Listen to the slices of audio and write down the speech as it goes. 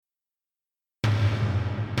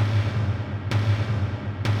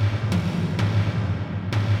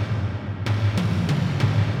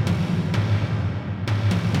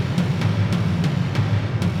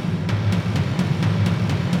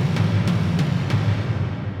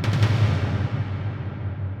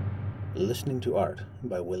Listening to Art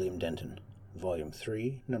by William Denton, Volume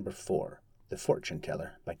 3, Number 4, The Fortune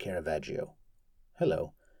Teller by Caravaggio.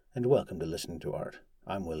 Hello, and welcome to Listening to Art.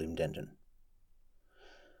 I'm William Denton.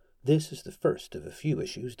 This is the first of a few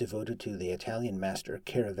issues devoted to the Italian master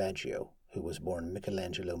Caravaggio, who was born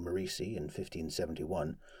Michelangelo Merisi in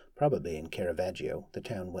 1571, probably in Caravaggio, the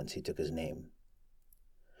town whence he took his name.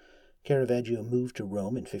 Caravaggio moved to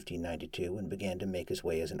Rome in 1592 and began to make his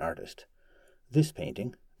way as an artist. This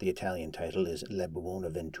painting, the Italian title is La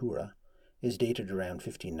Buonaventura, is dated around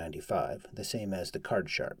 1595, the same as the card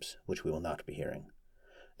sharps, which we will not be hearing.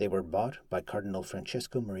 They were bought by Cardinal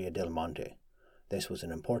Francesco Maria del Monte. This was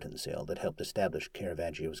an important sale that helped establish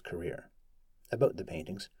Caravaggio's career. About the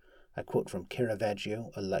paintings, I quote from Caravaggio,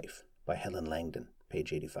 A Life, by Helen Langdon,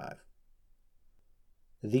 page 85.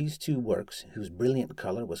 These two works, whose brilliant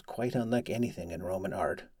color was quite unlike anything in Roman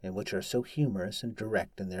art, and which are so humorous and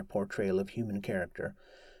direct in their portrayal of human character,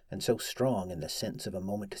 and so strong in the sense of a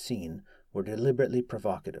moment seen, were deliberately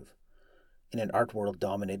provocative. In an art world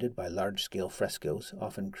dominated by large-scale frescoes,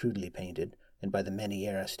 often crudely painted, and by the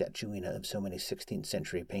Maniera statuina of so many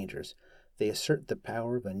 16th-century painters, they assert the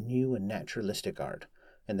power of a new and naturalistic art,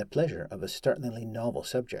 and the pleasure of a startlingly novel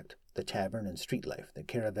subject, the tavern and street life that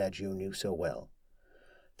Caravaggio knew so well.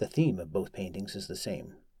 The theme of both paintings is the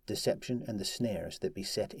same, deception and the snares that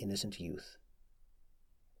beset innocent youth.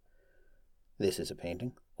 This is a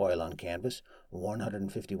painting, oil on canvas,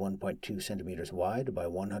 151.2 centimeters wide by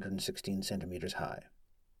 116 centimeters high.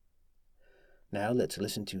 Now let's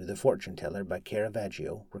listen to The Fortune Teller by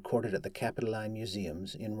Caravaggio, recorded at the Capitoline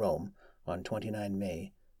Museums in Rome on 29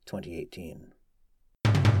 May 2018.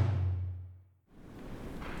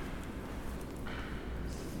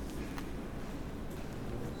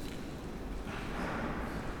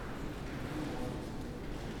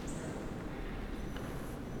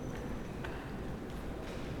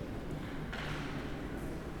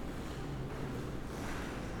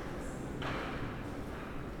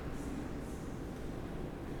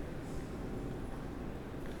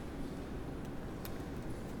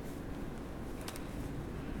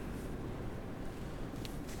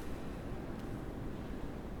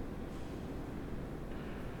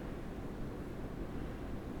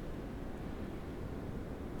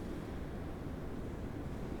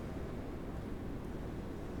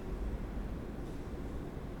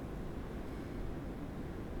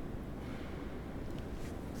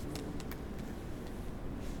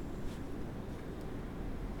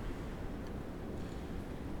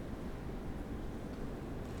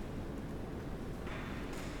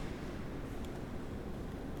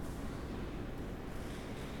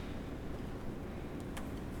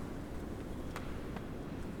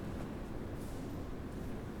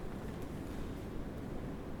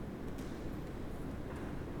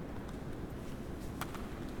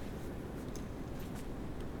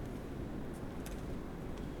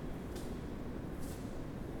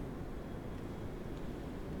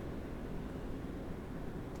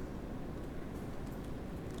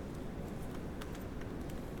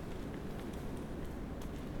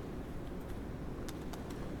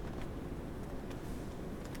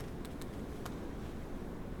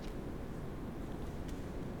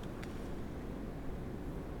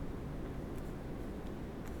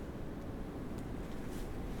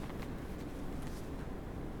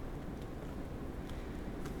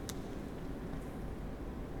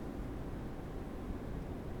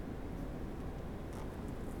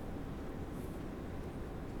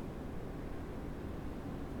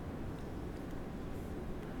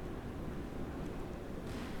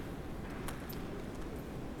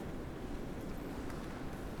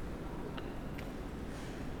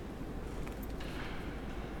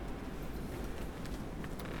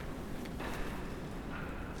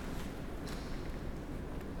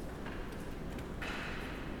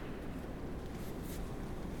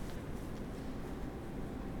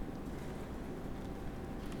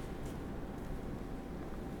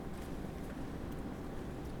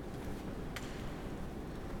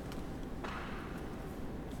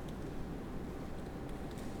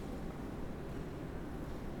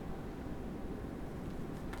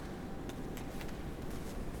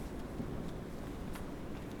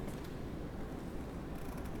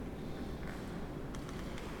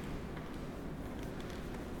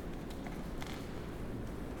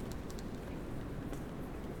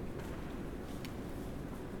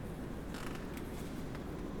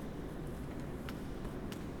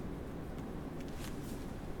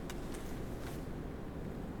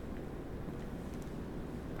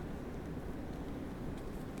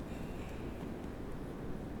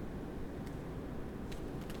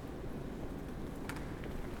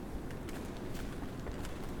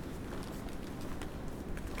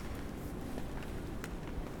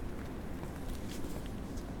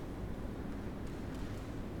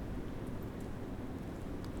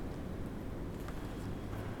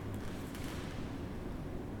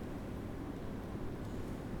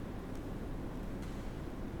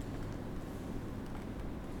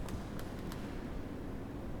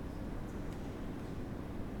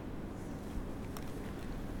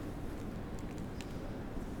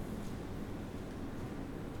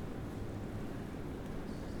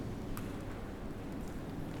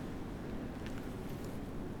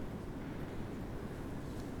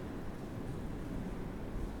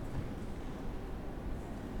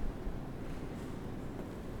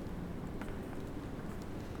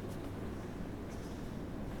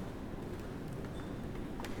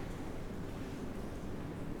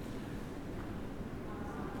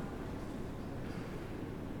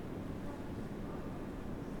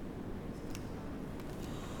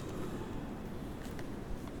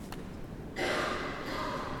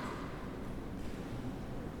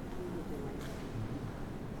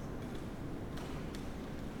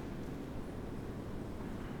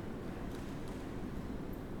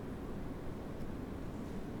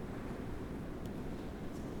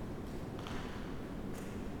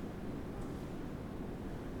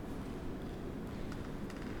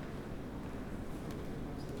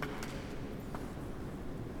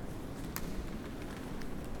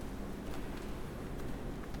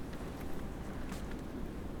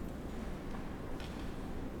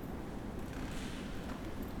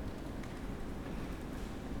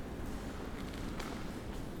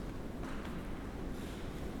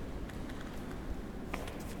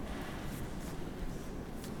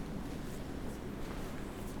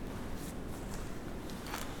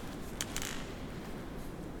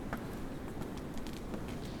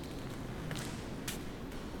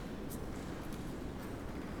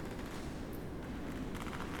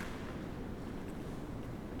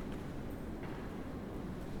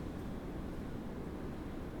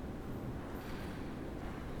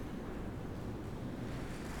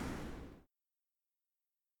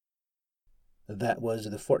 That was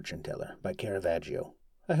The Fortune Teller by Caravaggio.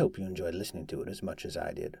 I hope you enjoyed listening to it as much as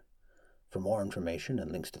I did. For more information and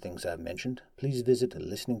links to things I've mentioned, please visit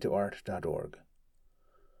listeningtoart.org.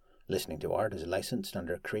 Listening to Art is licensed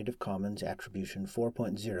under Creative Commons Attribution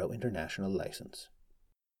 4.0 International License.